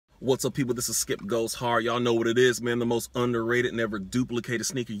What's up, people? This is Skip Goes Hard. Y'all know what it is, man. The most underrated, never duplicated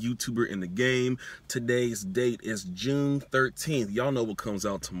sneaker YouTuber in the game. Today's date is June 13th. Y'all know what comes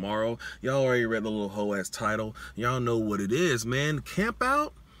out tomorrow. Y'all already read the little hoe-ass title. Y'all know what it is, man. Camp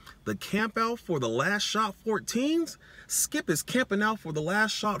out. The camp out for the last shot 14s. Skip is camping out for the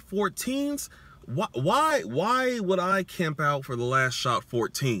last shot 14s. Why would I camp out for the last shot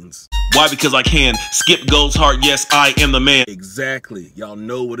 14s? Why? Because I can. Skip Goes Hard. Yes, I am the man. Exactly. Y'all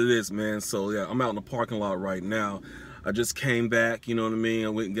know what it is, man. So yeah, I'm out in the parking lot right now. I just came back, you know what I mean? I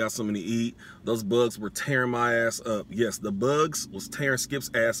went and got something to eat. Those bugs were tearing my ass up. Yes, the bugs was tearing Skip's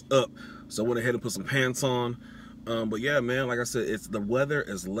ass up. So I went ahead and put some pants on. But yeah, man, like I said, the weather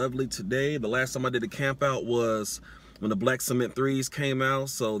is lovely today. The last time I did a camp out was when the Black Cement 3s came out.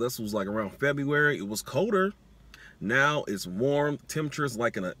 So this was like around February. It was colder. Now it's warm. Temperature is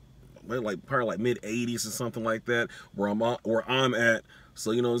like probably like mid 80s or something like that where I'm at.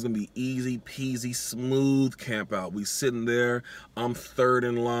 So you know, it's gonna be easy peasy smooth camp out. We sitting there. I'm third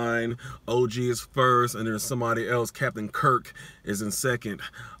in line. OG is first, and there's somebody else. Captain Kirk is in second.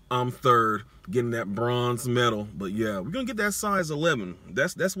 I'm third, getting that bronze medal. But yeah, we're gonna get that size 11.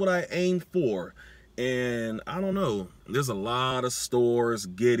 That's what I aimed for. And I don't know, there's a lot of stores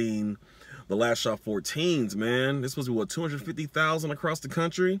getting the last shot 14s, man. This was what, 250,000 across the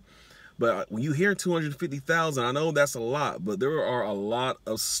country. But when you hear 250,000, I know that's a lot, but there are a lot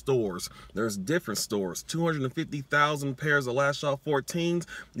of stores. There's different stores. 250,000 pairs of last shot 14s.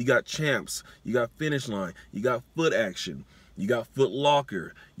 You got Champs, you got Finish Line, you got Foot Action, you got Foot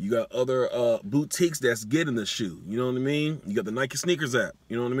Locker, you got other boutiques that's getting the shoe. You know what I mean? You got the Nike Sneakers app.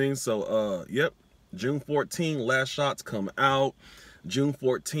 You know what I mean? So, yep, June 14, last shots come out. June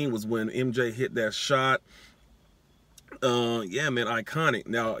 14 was when MJ hit that shot. Yeah, man, iconic.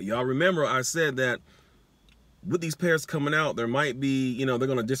 Now, y'all remember I said that with these pairs coming out, there might be, you know, they're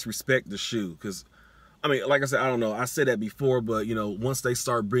going to disrespect the shoe. Because, I mean, like I said, I don't know. I said that before, but, you know, once they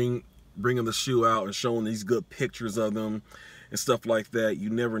start bringing the shoe out and showing these good pictures of them and stuff like that, you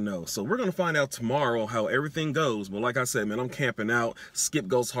never know. So we're going to find out tomorrow how everything goes. But like I said, man, I'm camping out. Skip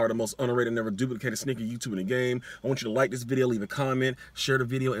Goes Hard, the most underrated, never duplicated sneaker YouTube in the game. I want you to like this video, leave a comment, share the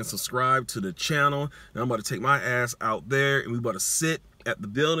video, and subscribe to the channel. Now I'm about to take my ass out there, and we're about to sit at the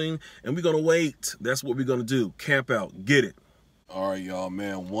building, and we're going to wait. That's what we're going to do. Camp out. Get it. All right, y'all,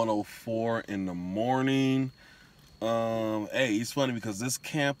 man. 1:04 in the morning. Hey, it's funny because this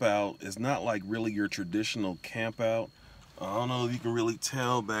camp out is not like really your traditional camp out. I don't know if you can really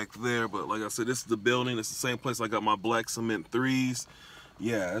tell back there, but like I said, this is the building. It's the same place I got my Black Cement 3s.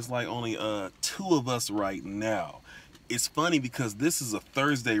 Yeah, it's like only 2 of us right now. It's funny because this is a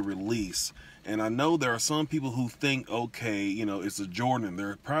Thursday release, and I know there are some people who think, okay, you know, it's a Jordan.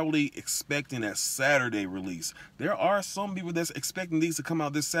 They're probably expecting that Saturday release. There are some people that's expecting these to come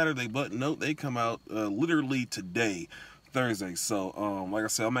out this Saturday, but no, they come out literally today, Thursday. So, like I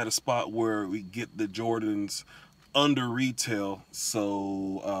said, I'm at a spot where we get the Jordans under retail.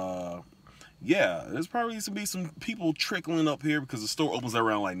 So yeah, there's probably going to be some people trickling up here because the store opens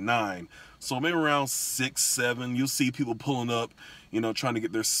around like 9, so maybe around 6, 7 you'll see people pulling up, you know, trying to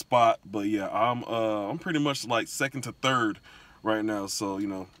get their spot. But yeah, I'm pretty much like second to third right now, so you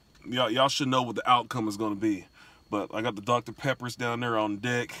know, y'all should know what the outcome is going to be. But I got the Dr. Peppers down there on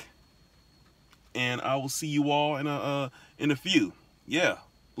deck, and I will see you all in a few. Yeah,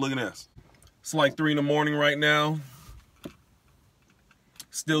 look at this. It's like 3 in the morning right now.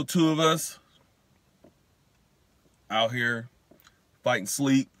 Still 2 of us out here fighting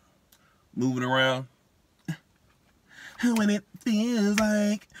sleep, moving around. When it feels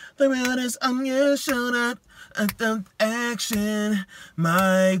like the world is on your shoulder, the action,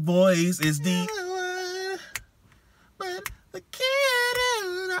 my voice is deep. But the kid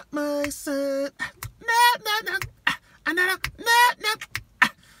is not my son. No.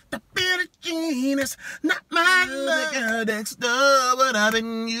 The bitter genius, not my love. Next door would have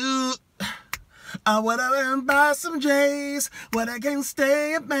been you. I would have been by some J's, what I can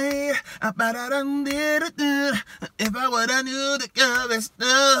stay at made. I better done did it. If I would have knew the girl next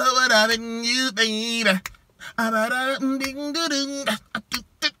door would have been you, baby. I better ding do do.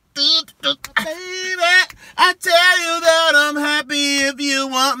 Baby, I tell you that I'm happy if you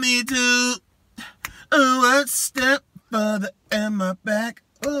want me to. One step further and my back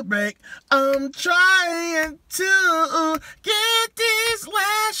will break. I'm trying to get these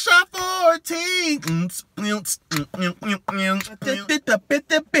last shot 14s.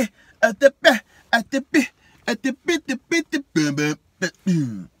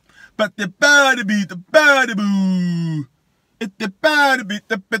 But the body beat the body boo. It's the body beat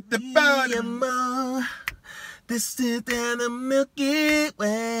the body. This is the Milky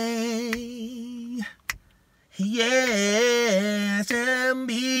Way.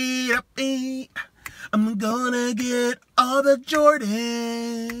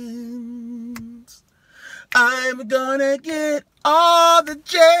 I'm gonna get all the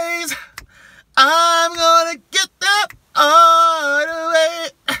J's. I'm gonna get that all the way.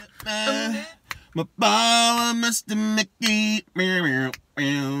 My ball, Mr. Mickey.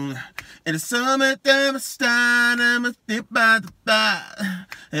 In the summertime, I'm a step by the bar.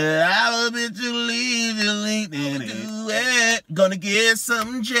 I will bet you leave do it. Gonna get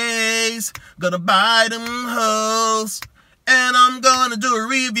some J's. Gonna buy them hoes. And I'm gonna do a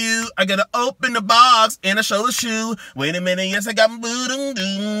review. I gotta open the box and I show the shoe. Wait a minute, yes, I got my boom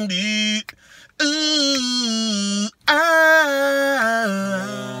doom dee. Ooh,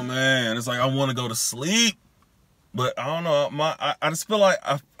 oh man, it's like I want to go to sleep, but I don't know. I just feel like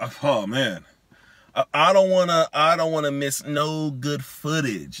oh man, I don't wanna miss no good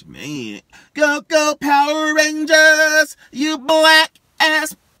footage, man. Go Power Rangers, you black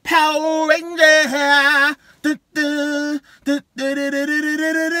ass Power Ranger. I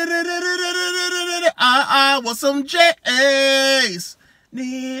want some J's.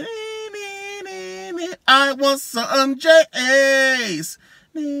 I want some J's.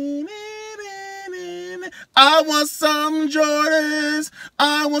 I want some Jordans.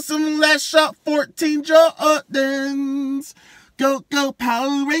 I want some Last Shot 14 Jordans. Go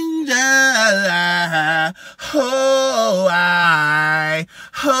Power Ranger.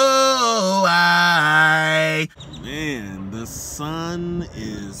 Man, the sun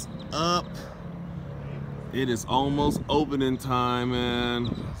is up. It is almost opening time,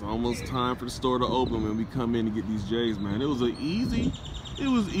 man. It's almost time for the store to open when we come in to get these J's, man. It was easy. I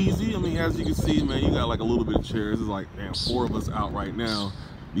mean, as you can see, man, you got like a little bit of chairs. It's like, damn, 4 of us out right now.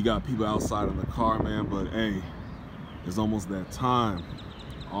 You got people outside in the car, man, but hey, it's almost that time.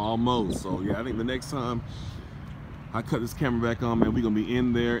 Almost. So yeah, I think the next time I cut this camera back on, man, we're gonna be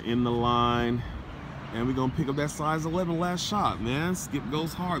in there, in the line. And we're gonna pick up that size 11 Last Shot, man. Skip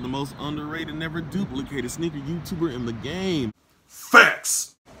Goes Hard, the most underrated, never duplicated sneaker YouTuber in the game.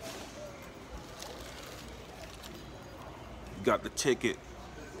 Facts. You got the ticket.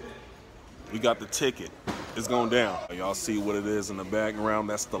 We got the ticket. It's going down. Y'all see what it is in the background?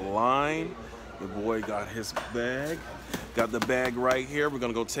 That's the line. The boy got his bag. Got the bag right here. We're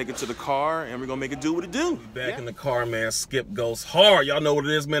gonna go take it to the car and we're gonna make it do what it do. Back in the car, man. Skip Goes Hard. Y'all know what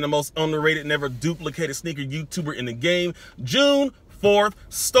it is, man. The most underrated, never duplicated sneaker YouTuber in the game. June 4th,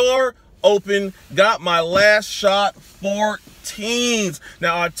 store open. Got my Last Shot 14s.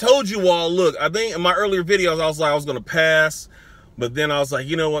 Now I told you all, look, I think in my earlier videos I was like I was gonna pass, but then I was like,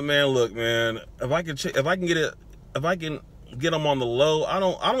 you know what, man? Look, man, if I can get them on the low, I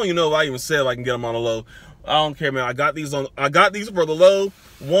don't even know if I even said if I can get them on the low. I don't care, man. I got these for the low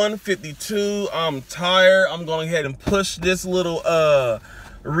 152. I'm tired. I'm going ahead and push this little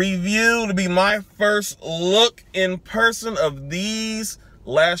review to be my first look in person of these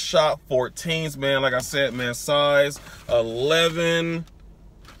Last Shot 14s, man. Like I said, man, size 11.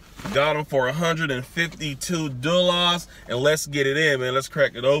 Got them for $152. And let's get it in, man. Let's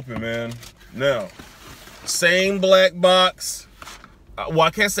crack it open, man. Now, same black box. Well,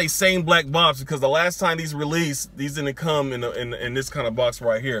 I can't say same black box because the last time these released, these didn't come in this kind of box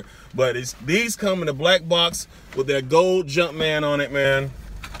right here. But these come in a black box with that gold Jumpman on it, man.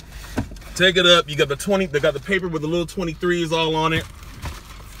 Take it up. You got the 20. They got the paper with the little 23s all on it.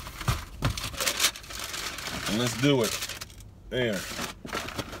 And let's do it. There.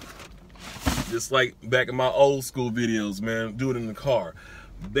 Just like back in my old school videos, man. Do it in the car.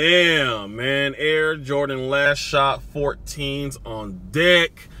 Bam, man. Air Jordan Last Shot 14s on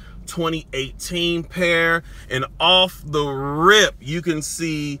deck. 2018 pair. And off the rip, you can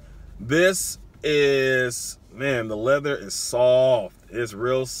see this is, man, the leather is soft. It's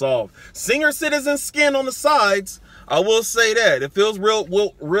real soft. Senior citizen skin on the sides. I will say that. It feels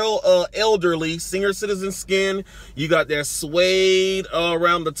real elderly. Senior citizen skin. You got that suede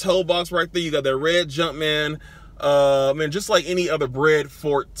around the toe box right there. You got that red Jumpman. Man, just like any other bread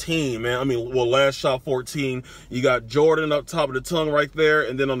 14, man. I mean, well, Last Shot 14. You got Jordan up top of the tongue right there.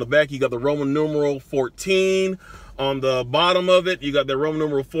 And then on the back, you got the Roman numeral 14. On the bottom of it, you got the Roman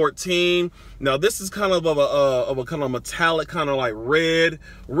numeral 14. Now, this is kind of a kind of metallic, kind of like red,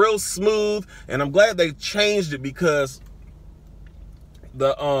 real smooth. And I'm glad they changed it because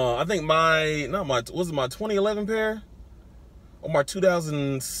the I think was it my 2011 pair or my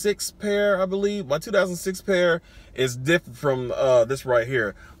 2006 pair? I believe my 2006 pair is different from this right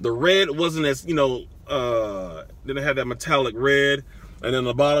here. The red wasn't as, you know, didn't have that metallic red. And then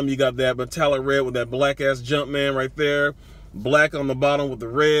the bottom, you got that metallic red with that black ass Jumpman right there. Black on the bottom with the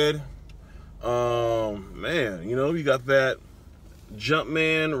red. Man, you know, you got that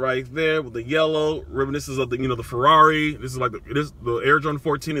Jumpman right there with the yellow. Reminiscence of the, you know, the Ferrari. This is like the Air Jordan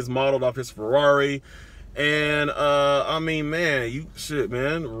 14 is modeled off his Ferrari. And I mean, man,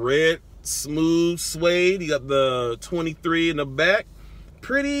 red smooth suede. You got the 23 in the back.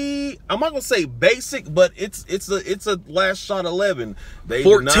 Pretty, I'm not gonna say basic, but it's a last shot 11. They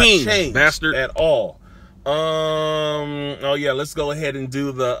 14, did not change bastard. at all. Oh yeah, let's go ahead and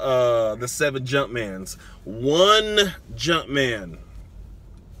do the 7 Jumpmans. 1 Jumpman,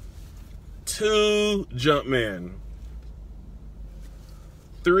 2 Jumpman,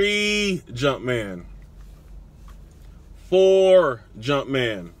 3 Jumpman, 4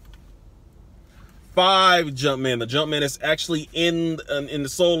 Jumpman, 5 Jumpman. The Jumpman is actually in the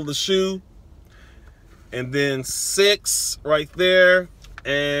sole of the shoe. And then 6 right there.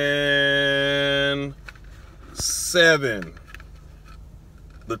 And 7.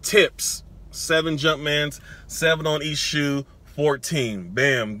 The tips. 7 Jumpmans. 7 on each shoe. 14.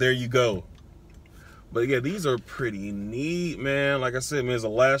 Bam. There you go. But yeah, these are pretty neat, man. Like I said, man, it's a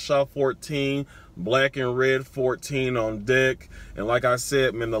last shot 14. Black and red 14 on deck. And like I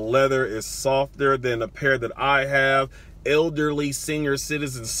said, man, the leather is softer than the pair that I have. Elderly senior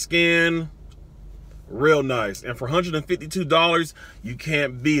citizen skin. Real nice. And for $152, you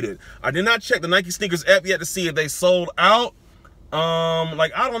can't beat it. I did not check the Nike Sneakers app yet to see if they sold out.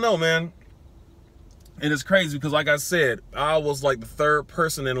 Like, I don't know, man. And it's crazy because, like I said, I was like the 3rd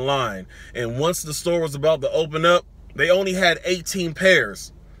person in line. And once the store was about to open up, they only had 18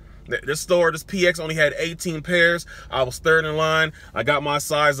 pairs. This PX only had 18 pairs. I was 3rd in line. I got my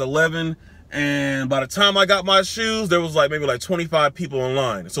size 11. And by the time I got my shoes, there was maybe 25 people in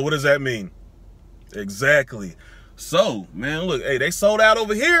line. So what does that mean? Exactly. So, man, look, hey, they sold out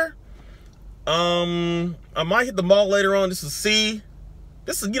over here. I might hit the mall later on just to see.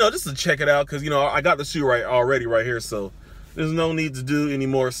 Just to check it out, because, I got the shoe already right here, so there's no need to do any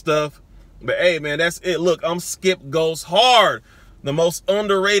more stuff. But, hey, man, that's it. Look, I'm Skip Goes Hard, the most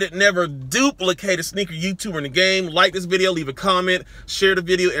underrated, never duplicated sneaker YouTuber in the game. Like this video, leave a comment, share the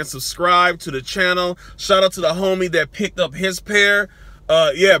video, and subscribe to the channel. Shout out to the homie that picked up his pair.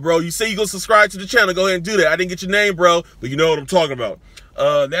 Yeah, bro, you say you gonna subscribe to the channel, go ahead and do that. I didn't get your name, bro, but you know what I'm talking about.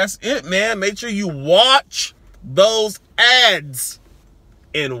 That's it, man. Make sure you watch those ads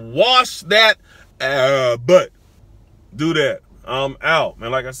and wash that butt. Do that. I'm out,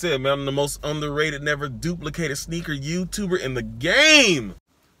 man. Like I said, man, I'm the most underrated, never duplicated sneaker YouTuber in the game.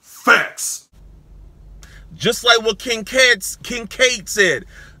 Facts. Just like what Kincaid said.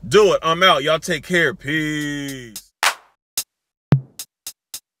 Do it. I'm out. Y'all take care. Peace.